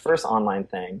started my first online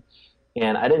thing,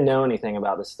 and I didn't know anything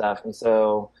about this stuff. And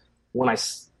so when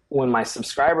my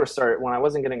subscribers started, when I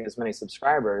wasn't getting as many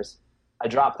subscribers, I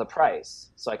dropped the price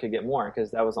so I could get more,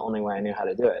 because that was the only way I knew how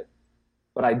to do it.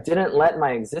 But I didn't let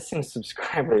my existing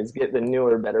subscribers get the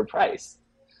newer, better price.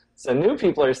 So new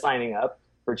people are signing up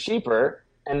for cheaper,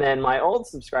 and then my old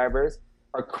subscribers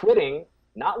are quitting,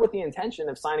 not with the intention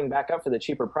of signing back up for the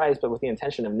cheaper price, but with the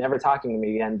intention of never talking to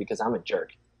me again because I'm a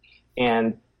jerk.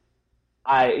 And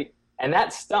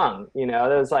that stung, It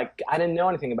was like, I didn't know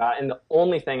anything about it. And the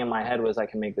only thing in my head was I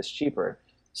can make this cheaper.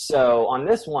 So on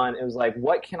this one, it was like,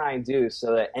 what can I do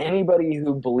so that anybody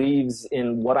who believes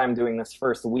in what I'm doing this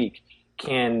first week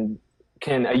can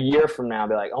a year from now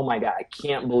be like, oh my God, I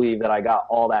can't believe that I got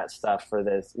all that stuff for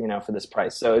this, for this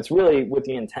price. So it's really with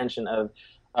the intention of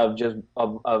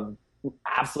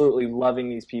absolutely loving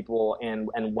these people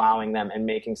and wowing them and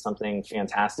making something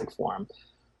fantastic for them.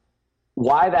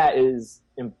 Why that is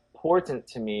important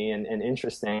to me and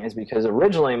interesting is because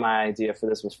originally my idea for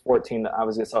this was I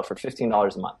was going to sell it for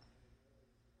 $15 a month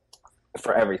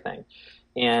for everything.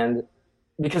 And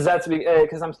because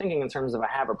I'm thinking in terms of I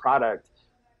have a product,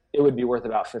 it would be worth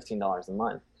about $15 a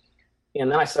month. And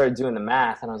then I started doing the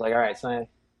math, and I was like, all right, so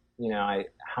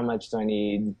how much do I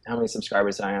need? How many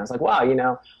subscribers do I need? I was like,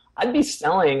 wow, I'd be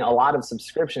selling a lot of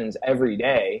subscriptions every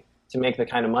day to make the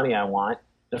kind of money I want.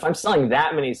 But if I'm selling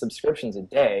that many subscriptions a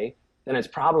day, then it's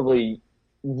probably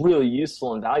really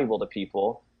useful and valuable to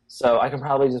people. So I can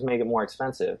probably just make it more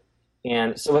expensive.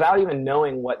 And so without even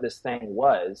knowing what this thing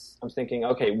was, I'm thinking,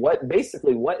 okay, what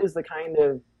is the kind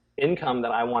of income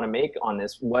that I want to make on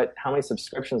this? How many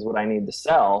subscriptions would I need to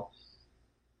sell?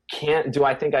 Do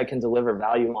I think I can deliver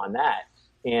value on that?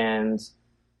 And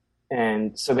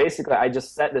so basically I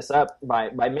just set this up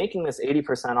by making this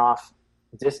 80% off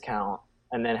discount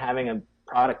and then having a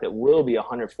product that will be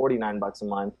 $149 a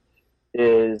month.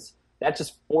 That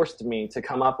just forced me to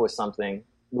come up with something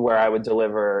where I would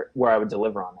deliver on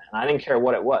that. And I didn't care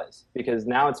what it was, because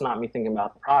now it's not me thinking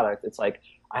about the product. It's like,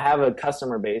 I have a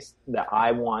customer base that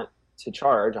I want to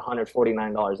charge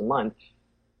 $149 a month.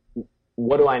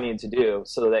 What do I need to do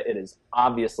so that it is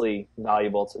obviously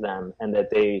valuable to them and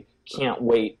that they can't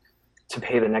wait to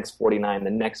pay the next $49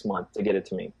 the next month to get it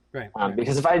to me? Right.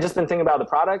 Because if I had just been thinking about the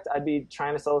product, I'd be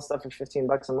trying to sell the stuff for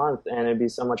 $15 a month, and it'd be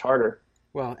so much harder.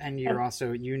 Well, and you're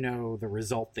also, the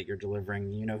result that you're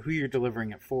delivering, who you're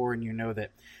delivering it for, and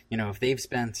that, if they've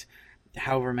spent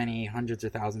however many hundreds or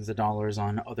thousands of dollars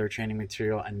on other training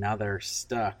material and now they're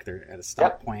stuck, they're at a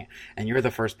stop point, and you're the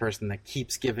first person that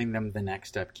keeps giving them the next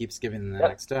step,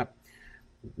 next step,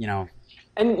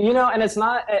 And, and it's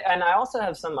not, and I also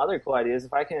have some other cool ideas.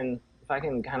 If I can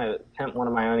kind of pimp one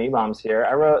of my own e-bombs here,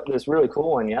 I wrote this really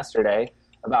cool one yesterday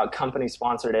about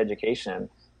company-sponsored education,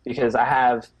 because I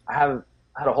had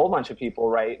a whole bunch of people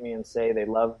write me and say they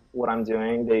love what I'm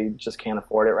doing. They just can't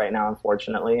afford it right now,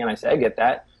 unfortunately. And I say, I get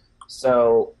that.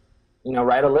 So,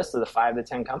 write a list of the 5 to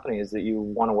 10 companies that you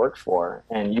want to work for.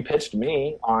 And you pitched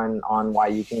me on why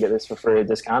you can get this for free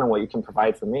discount and what you can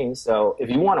provide for me. So if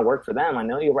you want to work for them, I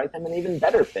know you'll write them an even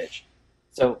better pitch.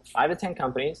 So 5 to 10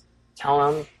 companies, tell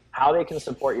them how they can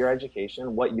support your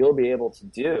education, what you'll be able to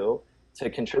do to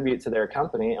contribute to their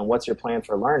company, and what's your plan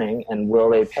for learning, and will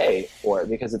they pay for it?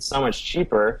 Because it's so much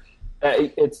cheaper.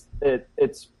 It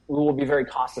will be very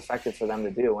cost effective for them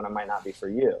to do when it might not be for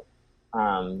you.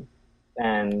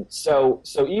 And so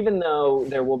even though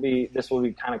this will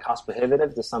be kind of cost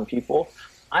prohibitive to some people,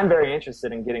 I'm very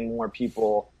interested in getting more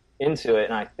people into it.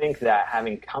 And I think that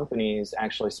having companies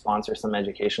actually sponsor some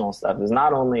educational stuff is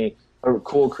not only a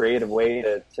cool, creative way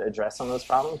to address some of those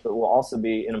problems, but will also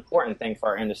be an important thing for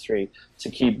our industry to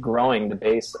keep growing the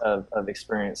base of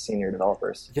experienced senior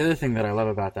developers. The other thing that I love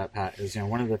about that, Pat, is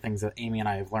one of the things that Amy and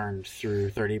I have learned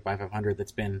through 30 by 500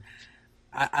 that's been,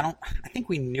 I think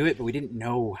we knew it, but we didn't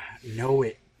know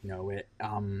it,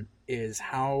 is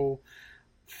how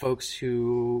folks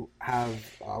who a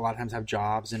lot of times have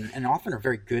jobs and often are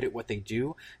very good at what they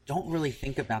do don't really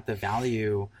think about the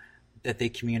value that they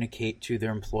communicate to their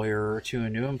employer or to a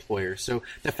new employer. So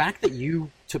the fact that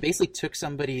you basically took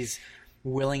somebody's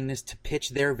willingness to pitch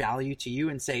their value to you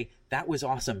and say, that was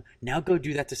awesome, now go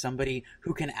do that to somebody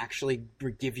who can actually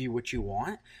give you what you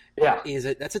want.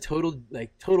 That's a total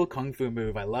kung fu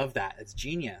move. I love that. It's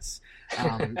genius.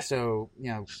 So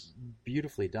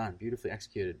beautifully done, beautifully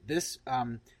executed. This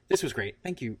was great.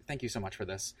 Thank you so much for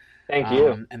this. Thank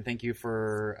you, and thank you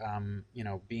for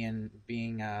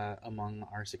being among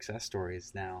our success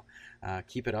stories. Now,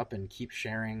 keep it up and keep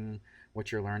sharing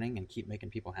what you're learning and keep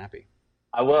making people happy.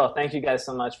 I will. Thank you guys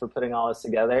so much for putting all this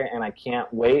together, and I can't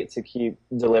wait to keep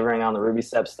delivering on the Ruby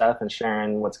Step stuff and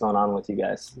sharing what's going on with you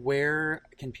guys. Where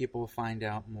can people find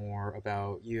out more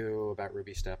about you, about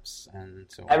Ruby Steps, and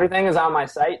so on? Everything is on my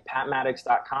site,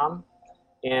 patmaddox.com.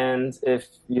 And if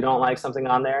you don't like something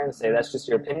on there and say, that's just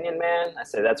your opinion, man, I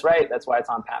say, that's right. That's why it's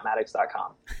on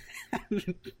patmaddox.com.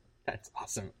 That's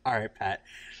awesome. All right, Pat.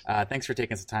 Thanks for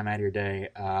taking some time out of your day.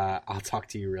 I'll talk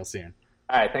to you real soon.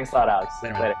 All right. Thanks a lot, Alex.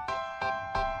 Later.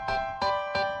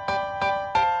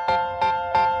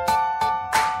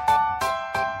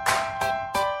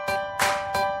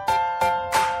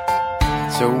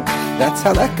 So that's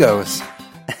how that goes.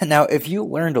 Now, if you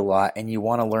learned a lot and you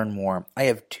want to learn more, I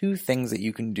have 2 things that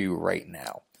you can do right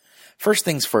now. First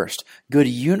things first, go to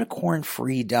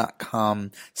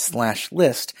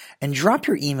unicornfree.com/list and drop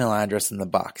your email address in the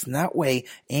box. And that way,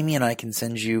 Amy and I can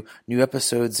send you new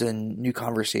episodes and new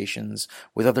conversations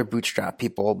with other Bootstrap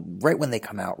people right when they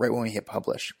come out, right when we hit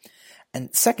publish. And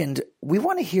second, we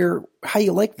want to hear how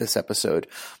you like this episode.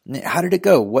 How did it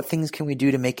go? What things can we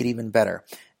do to make it even better?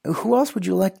 Who else would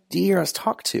you like to hear us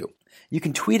talk to? You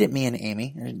can tweet at me and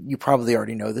Amy. You probably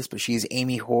already know this, but she's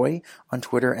Amy Hoy on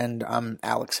Twitter, and I'm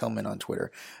Alex Hillman on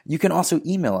Twitter. You can also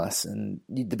email us, and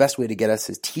the best way to get us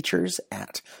is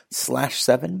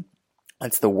teachers@/7.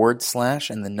 That's the word /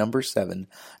 and the number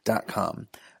 7.com.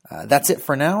 That's it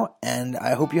for now, and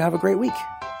I hope you have a great week.